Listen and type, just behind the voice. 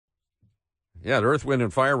Yeah, the Earth, Wind,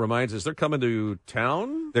 and Fire reminds us they're coming to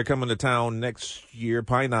town. They're coming to town next year,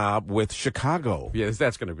 Pine Knob, with Chicago. Yes,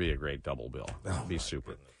 that's going to be a great double bill. That'll be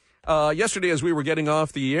super. Yesterday, as we were getting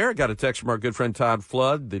off the air, got a text from our good friend Todd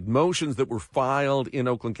Flood. The motions that were filed in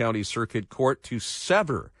Oakland County Circuit Court to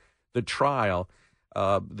sever the trial,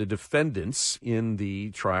 the defendants in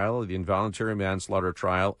the trial, the involuntary manslaughter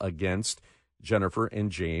trial against Jennifer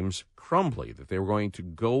and James Crumbley, that they were going to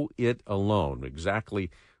go it alone.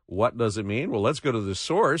 Exactly what does it mean? Well, let's go to the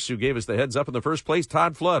source who gave us the heads up in the first place,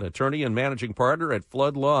 Todd Flood, attorney and managing partner at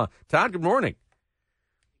Flood Law. Todd, good morning.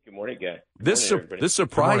 Good morning, guys. This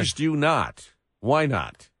surprised you not. Why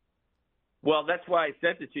not? Well, that's why I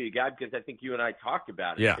sent it to you, guys, because I think you and I talked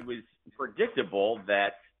about it. Yeah. It was predictable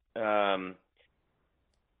that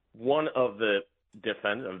one of the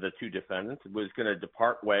two defendants was going to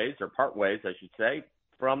depart ways, or part ways, I should say,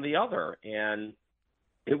 from the other. And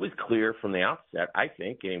it was clear from the outset, I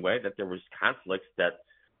think, anyway, that there was conflicts that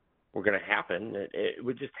were going to happen. It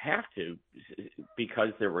would just have to, because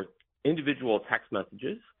there were individual text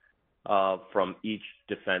messages from each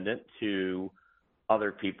defendant to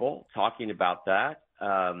other people talking about that.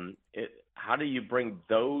 How do you bring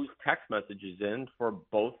those text messages in for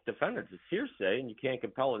both defendants? It's hearsay, and you can't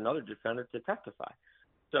compel another defendant to testify.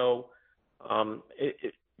 So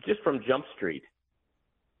just from Jump Street,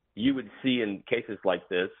 you would see in cases like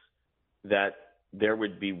this that there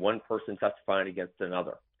would be one person testifying against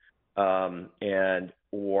another,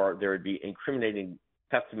 or there would be incriminating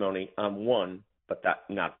testimony on one, but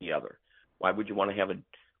not the other. Why would you want to have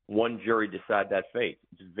one jury decide that fate?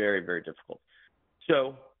 It's very, very difficult.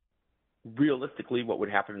 So realistically, what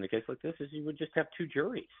would happen in a case like this is you would just have two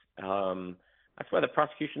juries. That's why the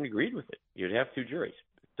prosecution agreed with it. You'd have two juries.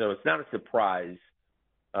 So it's not a surprise.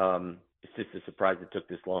 It's just a surprise it took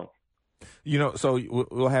this long. So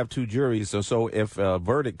we'll have two juries. So if a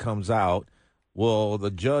verdict comes out, will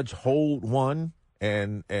the judge hold one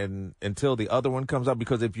and until the other one comes out?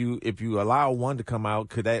 Because if you allow one to come out,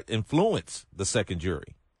 could that influence the second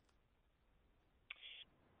jury?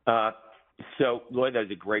 So, Lloyd,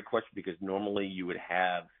 that's a great question, because normally you would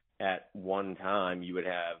have, at one time, you would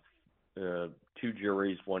have two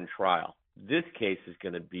juries, one trial. This case is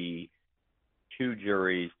going to be two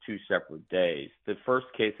juries, two separate days. The first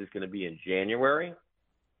case is going to be in January,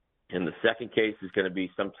 and the second case is going to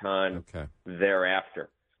be sometime thereafter.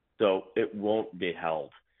 So it won't be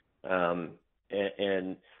held. And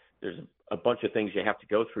there's a bunch of things you have to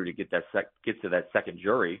go through to get to that second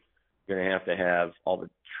jury. You're going to have all the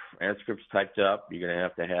transcripts typed up. You're going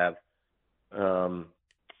to have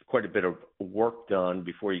quite a bit of work done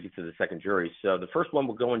before you get to the second jury. So the first one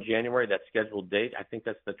will go in January, that scheduled date. I think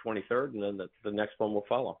that's the 23rd, and then the next one will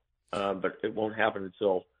follow. But it won't happen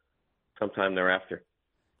until sometime thereafter.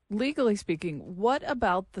 Legally speaking, what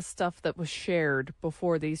about the stuff that was shared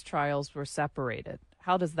before these trials were separated?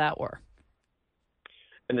 How does that work?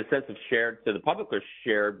 In the sense of shared, so the public are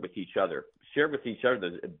shared with each other. Shared with each other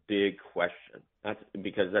is a big question. That's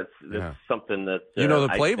something that the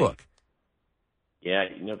playbook.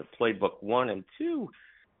 The playbook. 1 and 2.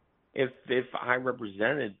 If I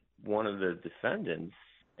represented one of the defendants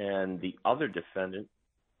and the other defendant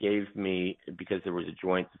gave me, because there was a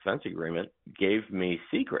joint defense agreement, gave me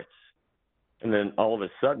secrets, and then all of a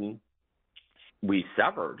sudden we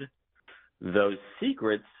severed, those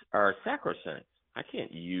secrets are sacrosanct. I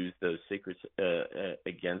can't use those secrets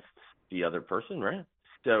against the other person, right?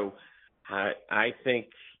 So I think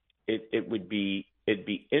it'd be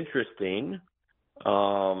interesting.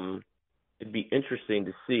 It'd be interesting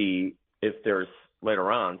to see if there's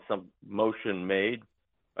later on some motion made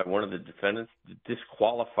by one of the defendants to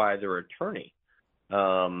disqualify their attorney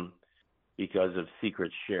because of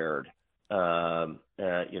secrets shared. That's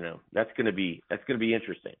going to be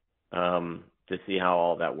interesting to see how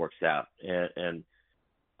all that works out. And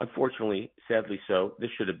unfortunately, sadly so, this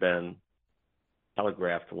should have been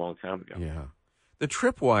telegraphed a long time ago. Yeah. The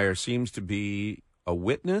tripwire seems to be a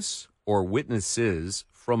witness or witnesses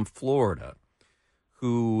from Florida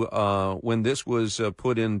who, when this was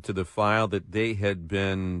put into the file that they had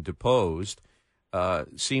been deposed,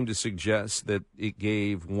 seemed to suggest that it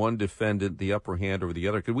gave one defendant the upper hand over the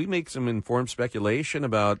other. Could we make some informed speculation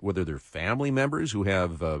about whether they're family members who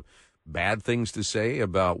have bad things to say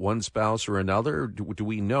about one spouse or another? Do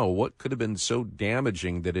we know what could have been so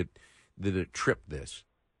damaging that it tripped this?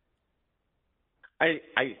 I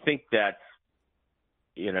think that's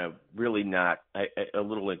really not a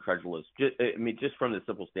little incredulous. Just from the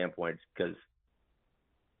simple standpoint, because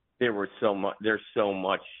there's so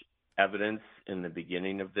much evidence in the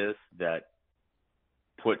beginning of this that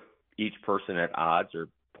put each person at odds or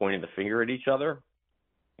pointing the finger at each other.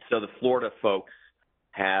 So the Florida folks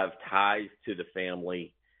have ties to the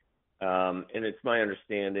family, and it's my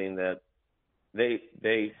understanding that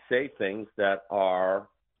they say things that are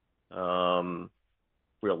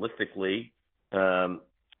realistically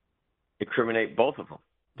incriminate both of them.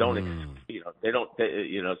 So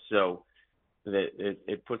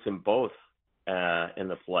it puts them both in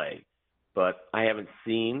the play. But I haven't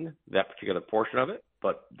seen that particular portion of it.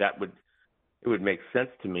 But it would make sense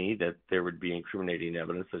to me that there would be incriminating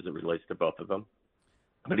evidence as it relates to both of them.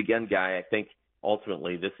 But again, Guy, I think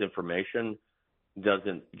ultimately this information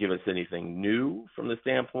doesn't give us anything new from the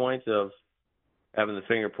standpoint of having the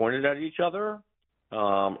finger pointed at each other,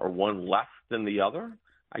 or one less than the other.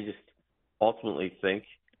 I just ultimately think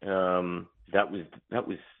that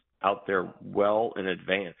was out there well in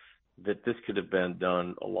advance, that this could have been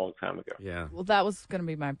done a long time ago. Yeah. Well, that was going to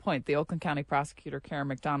be my point. The Oakland County prosecutor, Karen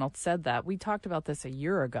McDonald, said that. We talked about this a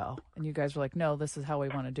year ago, and you guys were like, no, this is how we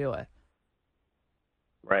want to do it.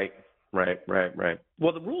 Right.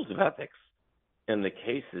 Well, the rules of ethics and the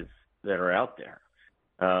cases that are out there,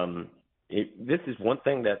 this is one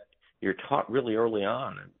thing that you're taught really early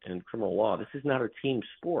on in criminal law. This is not a team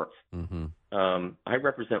sport. Mm-hmm. I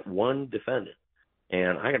represent one defendant,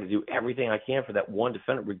 and I got to do everything I can for that one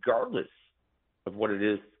defendant, regardless of what it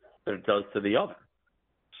is that it does to the other.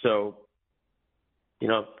 So,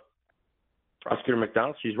 Prosecutor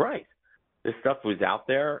McDonald, she's right. This stuff was out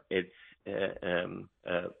there.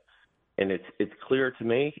 And it's clear to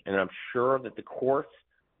me, and I'm sure that the court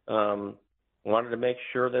wanted to make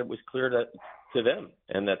sure that it was clear to them,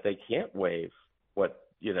 and that they can't waive what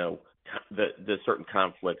the certain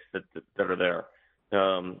conflicts that are there.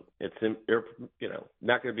 It's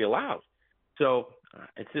not going to be allowed. So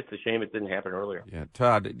it's just a shame it didn't happen earlier. Yeah,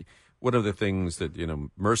 Todd, one of the things that,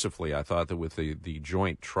 mercifully, I thought that with the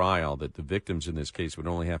joint trial, that the victims in this case would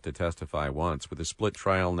only have to testify once. With a split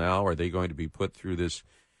trial now, are they going to be put through this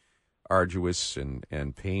arduous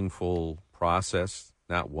and painful process,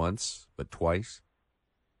 not once, but twice?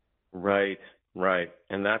 Right.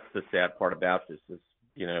 And that's the sad part about this is,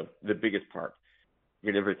 the biggest part.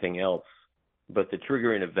 Get everything else. But the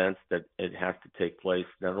triggering events that it has to take place,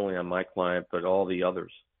 not only on my client, but all the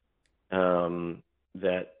others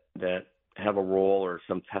that have a role or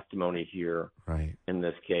some testimony here. Right. In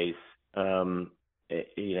this case,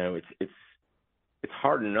 it's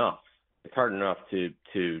hard enough. It's hard enough to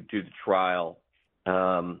do the trial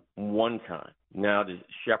one time. Now to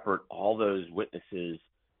shepherd all those witnesses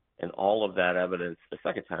and all of that evidence a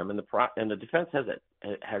second time, and the defense has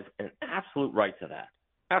an absolute right to that.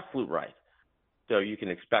 Absolute right. So you can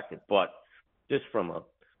expect it, but just from a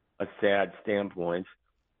sad standpoint,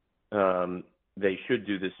 they should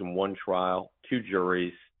do this in one trial, two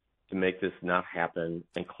juries, to make this not happen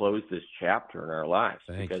and close this chapter in our lives.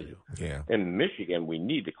 Thank you. Yeah. In Michigan, we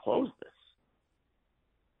need to close this.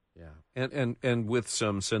 Yeah, and with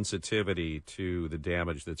some sensitivity to the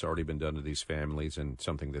damage that's already been done to these families, and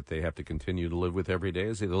something that they have to continue to live with every day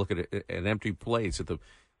as they look at an empty place at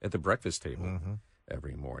the breakfast table. Mm-hmm.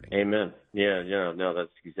 Every morning. Amen. Yeah, no,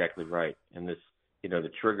 that's exactly right. And this,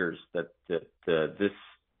 the triggers that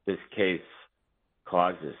this case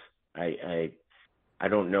causes, I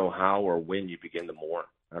don't know how or when you begin to mourn.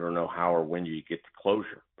 I don't know how or when you get to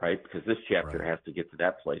closure, right? Because this chapter has to get to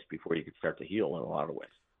that place before you can start to heal in a lot of ways.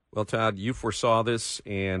 Well, Todd, you foresaw this,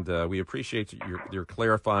 and we appreciate your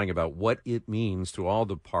clarifying about what it means to all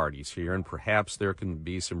the parties here, and perhaps there can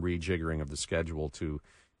be some rejiggering of the schedule to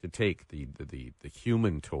take the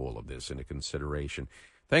human toll of this into consideration.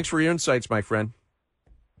 Thanks for your insights, my friend.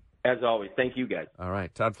 As always, thank you, guys. All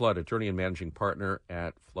right. Todd Flood, attorney and managing partner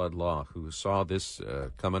at Flood Law, who saw this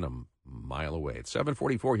coming a mile away. It's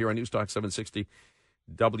 7:44 here on News Talk 760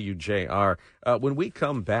 WJR. When we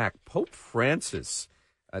come back, Pope Francis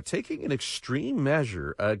taking an extreme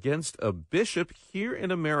measure against a bishop here in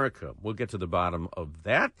America. We'll get to the bottom of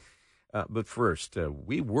that. But first,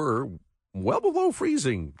 we were well below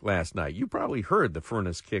freezing last night. You probably heard the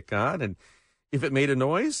furnace kick on, and if it made a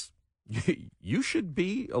noise, you should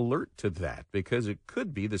be alert to that, because it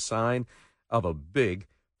could be the sign of a big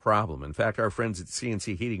problem. In fact, our friends at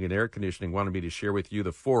CNC Heating and Air Conditioning wanted me to share with you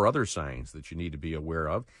the 4 other signs that you need to be aware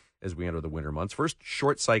of as we enter the winter months. First,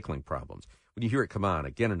 short cycling problems. When you hear it come on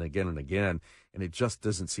again and again and again, and it just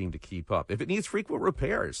doesn't seem to keep up. If it needs frequent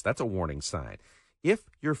repairs, that's a warning sign. If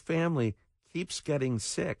your family keeps getting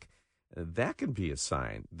sick, that can be a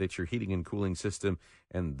sign that your heating and cooling system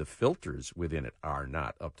and the filters within it are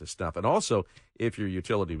not up to snuff. And also, if your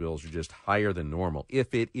utility bills are just higher than normal,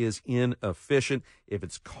 if it is inefficient, if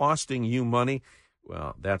it's costing you money,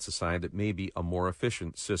 well, that's a sign that maybe a more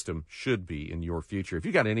efficient system should be in your future. If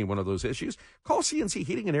you got any one of those issues, call CNC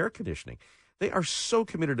Heating and Air Conditioning. They are so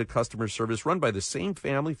committed to customer service, run by the same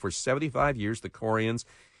family for 75 years, the Corians.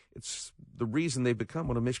 It's the reason they've become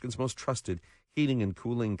one of Michigan's most trusted heating and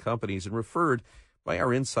cooling companies and referred by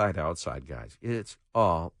our inside-outside guys. It's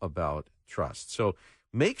all about trust. So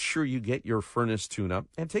make sure you get your furnace tune-up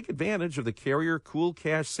and take advantage of the Carrier Cool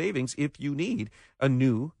Cash savings if you need a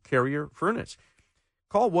new Carrier furnace.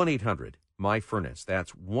 Call 1-800-MY-FURNACE.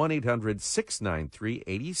 That's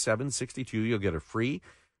 1-800-693-8762. You'll get a free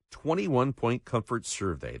 21-point comfort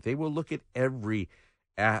survey. They will look at every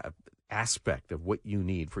aspect of what you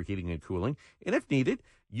need for heating and cooling. And if needed,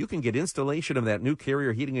 you can get installation of that new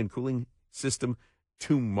Carrier heating and cooling system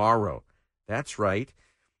tomorrow. That's right.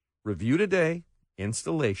 Review today,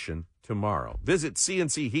 installation tomorrow. Visit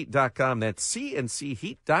cncheat.com. That's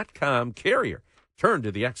cncheat.com. Carrier. Turn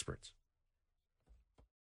to the experts.